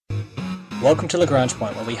Welcome to Lagrange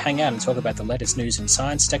Point, where we hang out and talk about the latest news in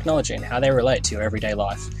science, technology, and how they relate to your everyday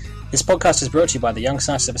life. This podcast is brought to you by the Young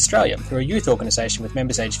Scientists of Australia through a youth organisation with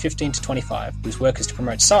members aged 15 to 25, whose work is to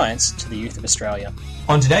promote science to the youth of Australia.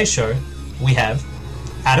 On today's show, we have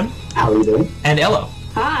Adam. How are you doing? And Ella.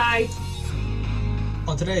 Hi!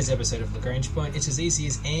 On today's episode of Lagrange Point, it's as easy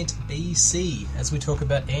as Ant BC, as we talk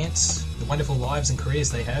about ants, the wonderful lives and careers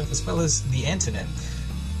they have, as well as the anternet,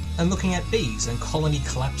 and looking at bees and colony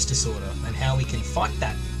collapse disorder, and how we can fight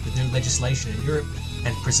that with new legislation in Europe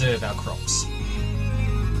and preserve our crops.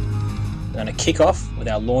 We're going to kick off with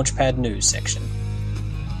our Launchpad News section.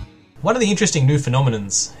 One of the interesting new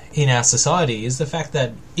phenomenons in our society is the fact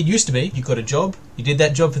that it used to be you got a job, you did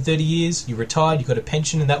that job for 30 years, you retired, you got a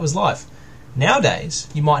pension, and that was life. Nowadays,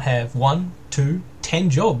 you might have 1, 2, 10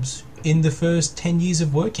 jobs in the first 10 years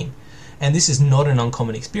of working. And this is not an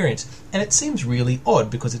uncommon experience. And it seems really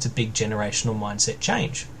odd because it's a big generational mindset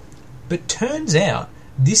change. But turns out,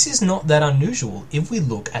 this is not that unusual if we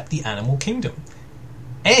look at the animal kingdom.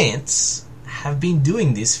 Ants have been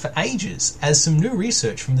doing this for ages, as some new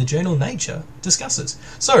research from the journal Nature discusses.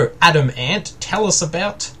 So, Adam Ant, tell us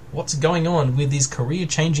about what's going on with these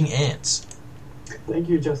career-changing ants. Thank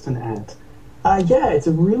you, Justin Ant. It's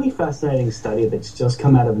a really fascinating study that's just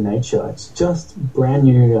come out of Nature. It's just a brand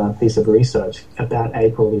new piece of research about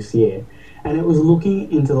April this year, and it was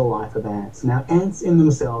looking into the life of ants. Now, ants in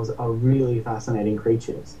themselves are really fascinating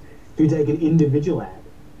creatures. If you take an individual ant,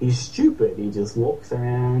 he's stupid. He just walks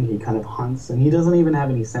around, he kind of hunts, and he doesn't even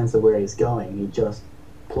have any sense of where he's going. He just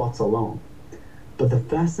plots along. But the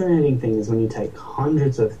fascinating thing is when you take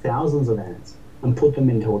hundreds of thousands of ants and put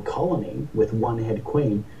them into a colony with one head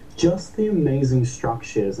queen, just the amazing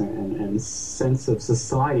structures and sense of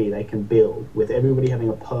society they can build with everybody having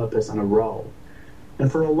a purpose and a role.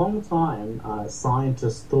 And for a long time,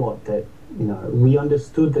 scientists thought that, we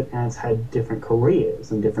understood that ants had different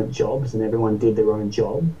careers and different jobs, and everyone did their own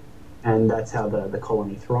job, and that's how the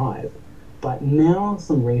colony thrived. But now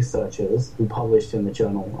some researchers who published in the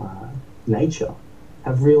journal Nature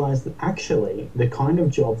have realized that actually the kind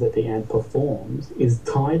of job that the ant performs is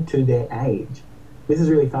tied to their age. This is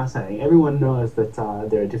really fascinating. Everyone knows that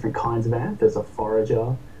there are different kinds of ant. There's a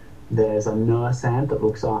forager, there's a nurse ant that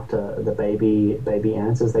looks after the baby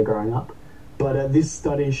ants as they're growing up. But this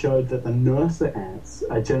study showed that the nurse ants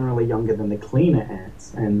are generally younger than the cleaner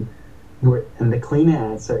ants, and the cleaner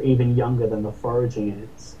ants are even younger than the foraging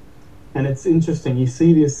ants. And it's interesting, you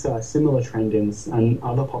see this similar trend in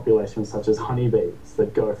other populations such as honeybees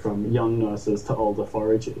that go from young nurses to older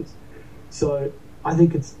foragers. So I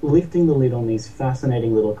think it's lifting the lid on these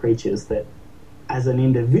fascinating little creatures that, as an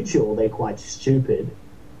individual, they're quite stupid,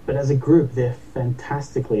 but as a group, they're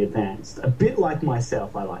fantastically advanced. A bit like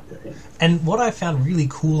myself, I like to think. And what I found really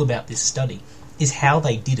cool about this study is how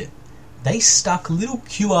they did it. They stuck little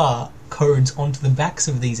QR codes onto the backs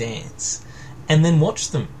of these ants and then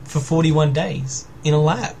watched them for 41 days in a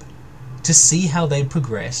lab to see how they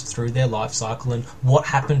progressed through their life cycle and what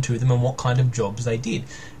happened to them and what kind of jobs they did.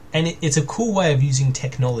 And it's a cool way of using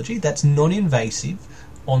technology that's non-invasive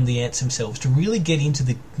on the ants themselves to really get into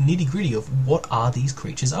the nitty-gritty of what are these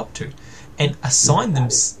creatures up to and assign them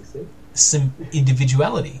some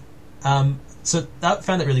individuality. So I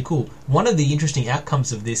found that really cool. One of the interesting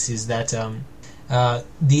outcomes of this is that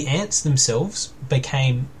the ants themselves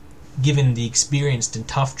became given the experienced and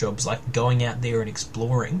tough jobs like going out there and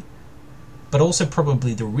exploring, but also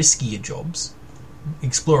probably the riskier jobs.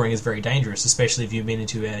 Exploring is very dangerous, especially if you've been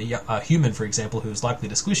into a human, for example, who is likely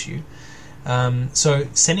to squish you. So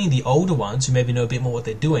sending the older ones, who maybe know a bit more what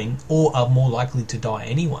they're doing, or are more likely to die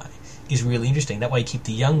anyway, is really interesting. That way you keep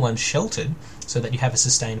the young ones sheltered so that you have a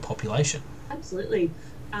sustained population. Absolutely.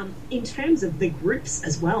 In terms of the groups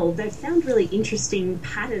as well, they've found really interesting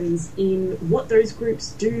patterns in what those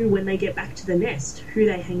groups do when they get back to the nest, who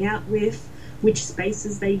they hang out with, which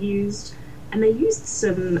spaces they used. And they used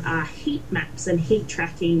some heat maps and heat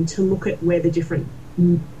tracking to look at where the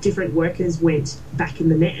different workers went back in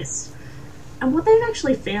the nest. And what they've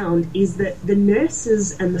actually found is that the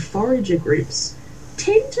nurses and the forager groups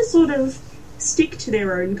tend to sort of stick to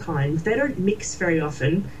their own kind. They don't mix very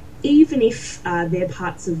often, even if their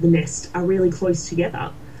parts of the nest are really close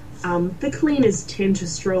together. The cleaners tend to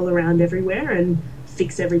stroll around everywhere and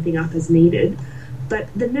fix everything up as needed. But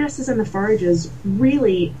the nurses and the foragers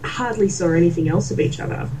really hardly saw anything else of each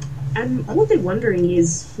other. And what they're wondering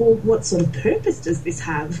is, well, what sort of purpose does this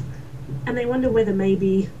have? And they wonder whether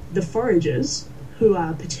maybe the foragers, who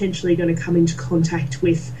are potentially going to come into contact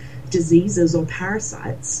with diseases or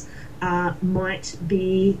parasites, might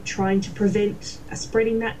be trying to prevent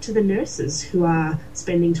spreading that to the nurses, who are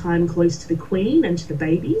spending time close to the queen and to the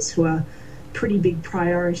babies, who are pretty big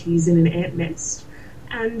priorities in an ant nest,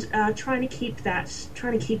 and trying to keep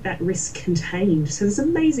that risk contained. So there's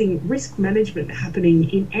amazing risk management happening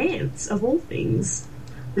in ants, of all things.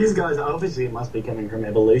 These guys, obviously it must be coming from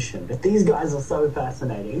evolution, but these guys are so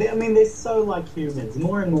fascinating. They're so like humans,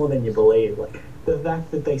 more and more than you believe. Like, the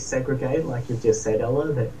fact that they segregate, like you've just said,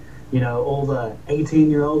 Ella, that, all the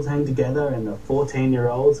 18-year-olds hang together and the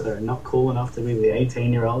 14-year-olds that are not cool enough to be the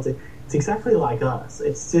 18-year-olds, it's exactly like us.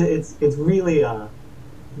 It's really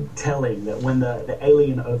telling that when the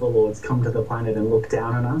alien overlords come to the planet and look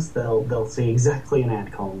down on us, they'll see exactly an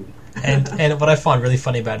ant colony. And what I find really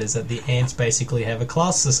funny about it is that the ants basically have a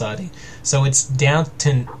class society. So it's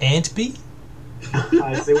Downton Antby.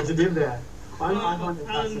 I see what you did there. I find it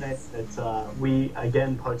fascinating that we,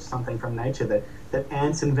 again, poached something from nature, that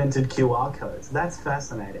ants invented QR codes. That's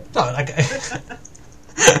fascinating. Oh, okay.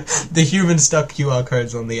 The human stuck QR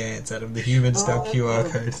codes on the ants, Adam. The human stuck QR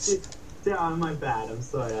codes. My bad. I'm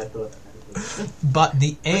sorry. I thought that. But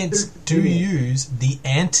the ants do use the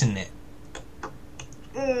anternet.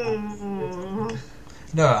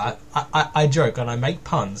 No, I joke and I make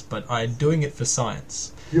puns, but I'm doing it for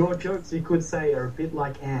science. Your jokes, you could say, are a bit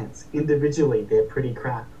like ants. Individually, they're pretty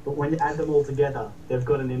crap, but when you add them all together, they've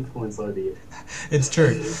got an influence over you. It's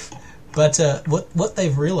true. But what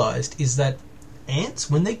they've realised is that ants,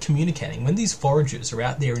 when they're communicating, when these foragers are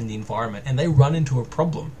out there in the environment and they run into a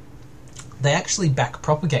problem, they actually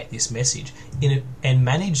back-propagate this message and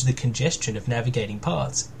manage the congestion of navigating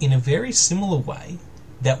paths in a very similar way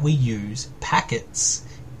that we use packets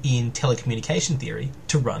in telecommunication theory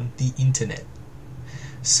to run the internet.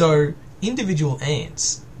 So individual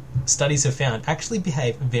ants, studies have found, actually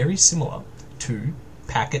behave very similar to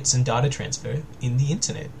packets and data transfer in the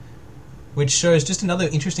internet, which shows just another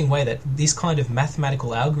interesting way that these kind of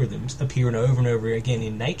mathematical algorithms appear over and over again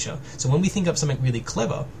in nature. So when we think up something really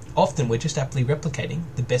clever, often we're just aptly replicating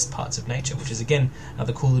the best parts of nature, which is, again,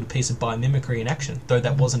 another cool little piece of biomimicry in action, though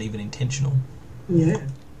that wasn't even intentional. Yeah.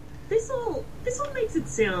 This all makes it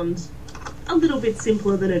sound a little bit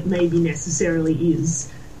simpler than it maybe necessarily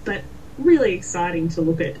is, but really exciting to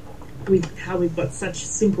look at with how we've got such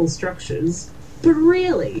simple structures. But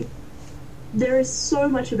really, there is so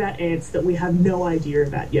much about ants that we have no idea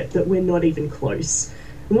about yet, that we're not even close.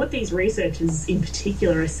 And what these researchers in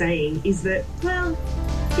particular are saying is that, well,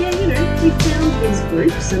 yeah, we found these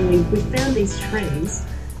groups and we found these trends,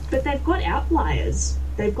 but they've got outliers.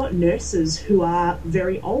 They've got nurses who are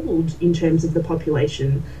very old in terms of the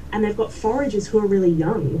population, and they've got foragers who are really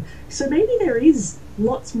young. So maybe there is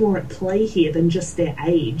lots more at play here than just their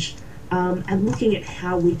age, and looking at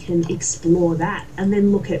how we can explore that and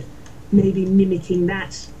then look at maybe mimicking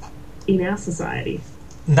that in our society.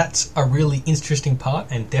 That's a really interesting part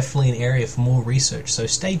and definitely an area for more research. So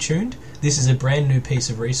stay tuned. This is a brand new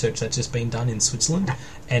piece of research that's just been done in Switzerland,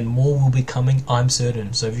 and more will be coming, I'm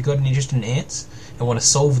certain. So if you've got an interest in ants and want to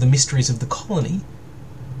solve the mysteries of the colony,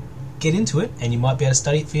 get into it and you might be able to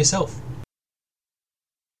study it for yourself.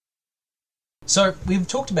 So we've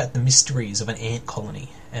talked about the mysteries of an ant colony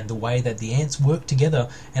and the way that the ants work together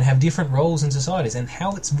and have different roles in societies, and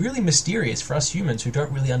how it's really mysterious for us humans who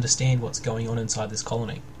don't really understand what's going on inside this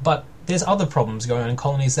colony. But there's other problems going on in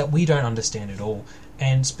colonies that we don't understand at all,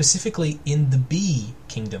 and specifically in the bee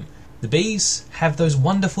kingdom. The bees have those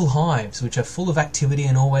wonderful hives which are full of activity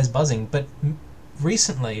and always buzzing, but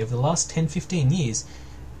recently, over the last 10-15 years,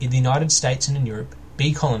 in the United States and in Europe,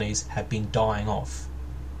 bee colonies have been dying off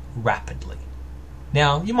rapidly.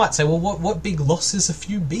 Now, you might say, well, what big loss is a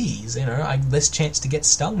few bees? Less chance to get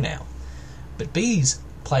stung now. But bees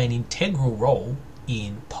play an integral role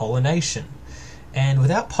in pollination. And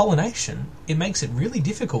without pollination, it makes it really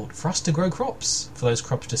difficult for us to grow crops, for those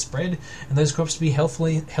crops to spread, and those crops to be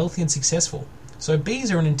healthy and successful. So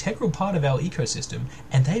bees are an integral part of our ecosystem,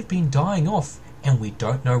 and they've been dying off, and we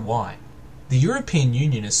don't know why. The European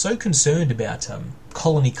Union is so concerned about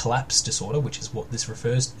colony collapse disorder, which is what this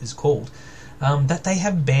is called, that they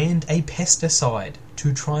have banned a pesticide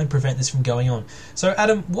to try and prevent this from going on. So,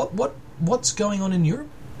 Adam, what's going on in Europe?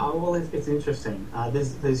 Well, it's interesting.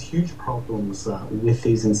 There's huge problems with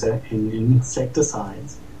these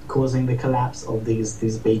insecticides causing the collapse of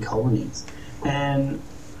these bee colonies. And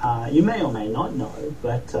you may or may not know,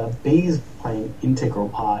 but bees play an integral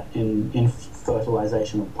part in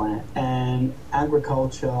fertilization of plants. And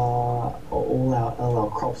agriculture, all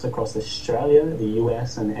our crops across Australia, the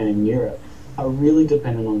US, and in Europe are really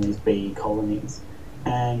dependent on these bee colonies.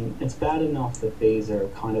 And it's bad enough that bees are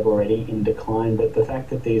kind of already in decline, but the fact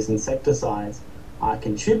that these insecticides are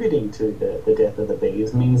contributing to the death of the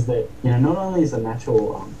bees means that, not only is the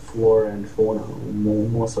natural flora and fauna,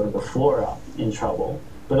 more sort of the flora, in trouble,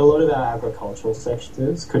 But a lot of our agricultural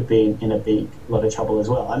sectors could be in a lot of trouble as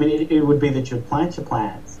well. I mean, it would be that you'd plant your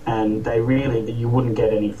plants and you wouldn't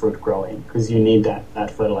get any fruit growing because you need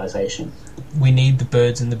that fertilization. We need the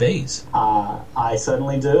birds and the bees. I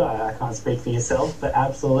certainly do. I can't speak for yourself, but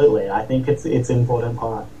absolutely. I think it's an important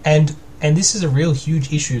part. And this is a real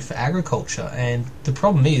huge issue for agriculture. And the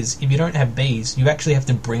problem is, if you don't have bees, you actually have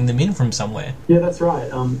to bring them in from somewhere. Yeah, that's right.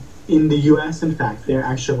 In the US, in fact, they're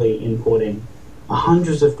actually importing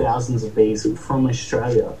hundreds of thousands of bees from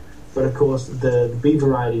Australia. But of course, the bee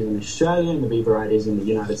varieties in Australia and the bee varieties in the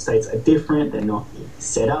United States are different. They're not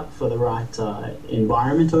set up for the right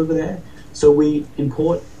environment over there. So we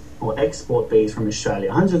import or export bees from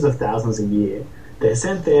Australia, hundreds of thousands a year. They're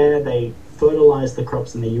sent there, they fertilize the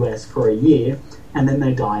crops in the US for a year, and then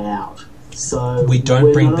they die out. So we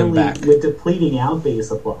don't bring them back. We're depleting our bee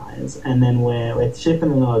supplies, and then we're shipping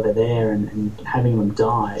them over there and having them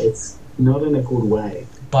die. It's not in a good way.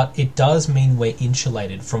 But it does mean we're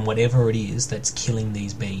insulated from whatever it is that's killing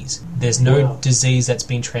these bees. There's no disease that's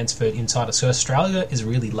been transferred inside us. So Australia is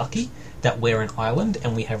really lucky that we're an island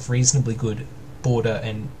and we have reasonably good border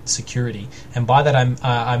and security. And by that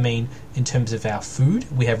I mean in terms of our food,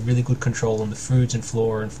 we have really good control on the foods and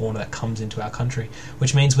flora and fauna that comes into our country,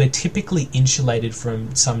 which means we're typically insulated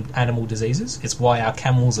from some animal diseases. It's why our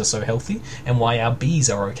camels are so healthy and why our bees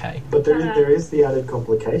are okay. But there is the added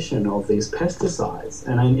complication of these pesticides,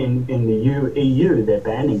 and in the EU they're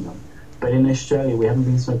banning them. But in Australia, we haven't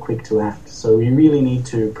been so quick to act. So we really need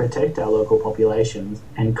to protect our local populations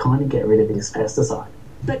and kind of get rid of these pesticides.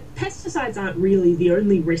 But pesticides aren't really the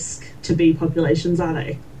only risk to bee populations, are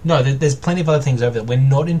they? No, there's plenty of other things over there. We're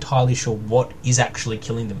not entirely sure what is actually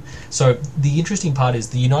killing them. So the interesting part is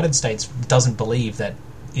the United States doesn't believe that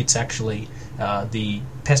it's actually the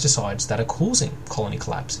pesticides that are causing colony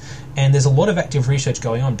collapse. And there's a lot of active research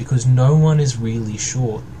going on because no one is really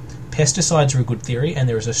sure. Pesticides are a good theory, and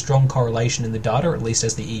there is a strong correlation in the data, at least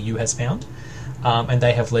as the EU has found. And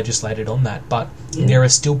they have legislated on that. But there are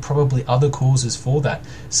still probably other causes for that.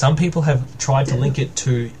 Some people have tried to link it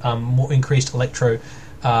to more increased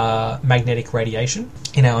electromagnetic radiation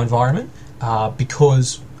in our environment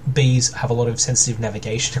because bees have a lot of sensitive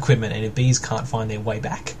navigation equipment, and if bees can't find their way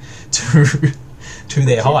back to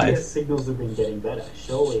their hive... GPS signals have been getting better,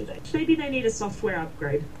 surely Maybe they need a software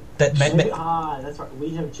upgrade. That's right.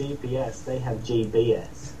 We have GPS, they have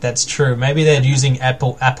GBS. That's true. Maybe they're using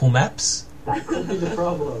Apple Maps. That could be the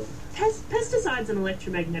problem. Pesticides and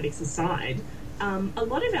electromagnetics aside, a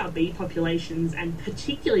lot of our bee populations, and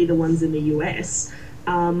particularly the ones in the US,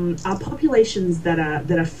 are populations that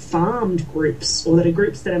are farmed groups, or that are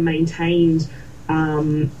groups that are maintained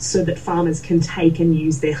so that farmers can take and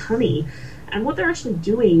use their honey. And what they're actually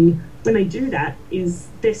doing when they do that is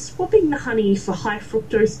they're swapping the honey for high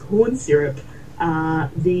fructose corn syrup,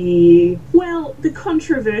 the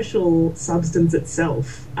controversial substance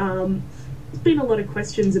itself. There's been a lot of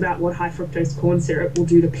questions about what high fructose corn syrup will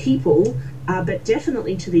do to people, but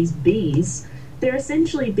definitely to these bees. They're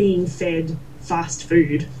essentially being fed fast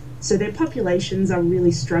food. So their populations are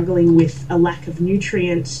really struggling with a lack of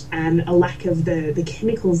nutrient and a lack of the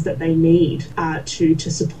chemicals that they need to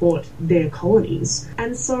support their colonies.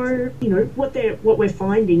 And so, what we're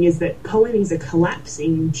finding is that colonies are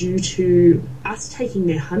collapsing due to us taking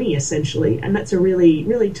their honey, essentially. And that's a really,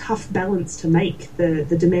 really tough balance to make, the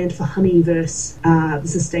demand for honey versus the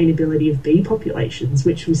sustainability of bee populations,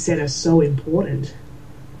 which we said are so important.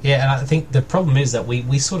 Yeah, and I think the problem is that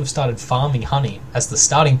we sort of started farming honey as the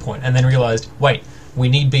starting point and then realised, wait, we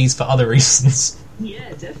need bees for other reasons.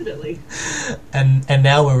 Yeah, definitely. And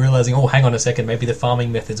now we're realising, oh, hang on a second, maybe the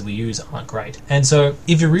farming methods we use aren't great. And so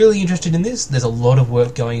if you're really interested in this, there's a lot of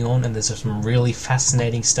work going on and there's some really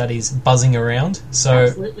fascinating studies buzzing around. So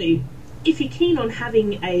absolutely. If you're keen on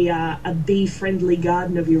having a bee-friendly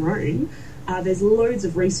garden of your own, there's loads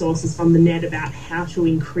of resources on the net about how to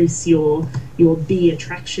increase your bee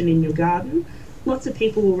attraction in your garden. Lots of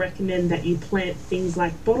people will recommend that you plant things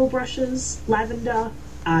like bottle brushes, lavender.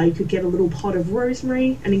 You could get a little pot of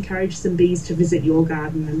rosemary and encourage some bees to visit your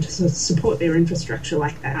garden and to support their infrastructure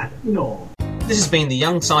like that. No. This has been the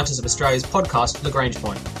Young Scientists of Australia's podcast, Lagrange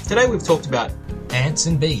Point. Today we've talked about ants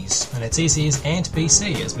and bees, and it's easy as Ant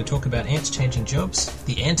BC as we talk about ants changing jobs,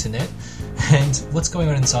 the anternet, and what's going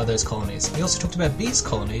on inside those colonies. We also talked about bees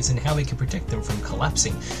colonies and how we can protect them from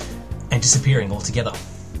collapsing and disappearing altogether.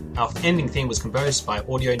 Our ending theme was composed by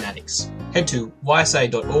Audionatics. Head to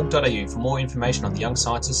ysa.org.au for more information on the Young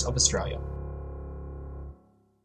Scientists of Australia.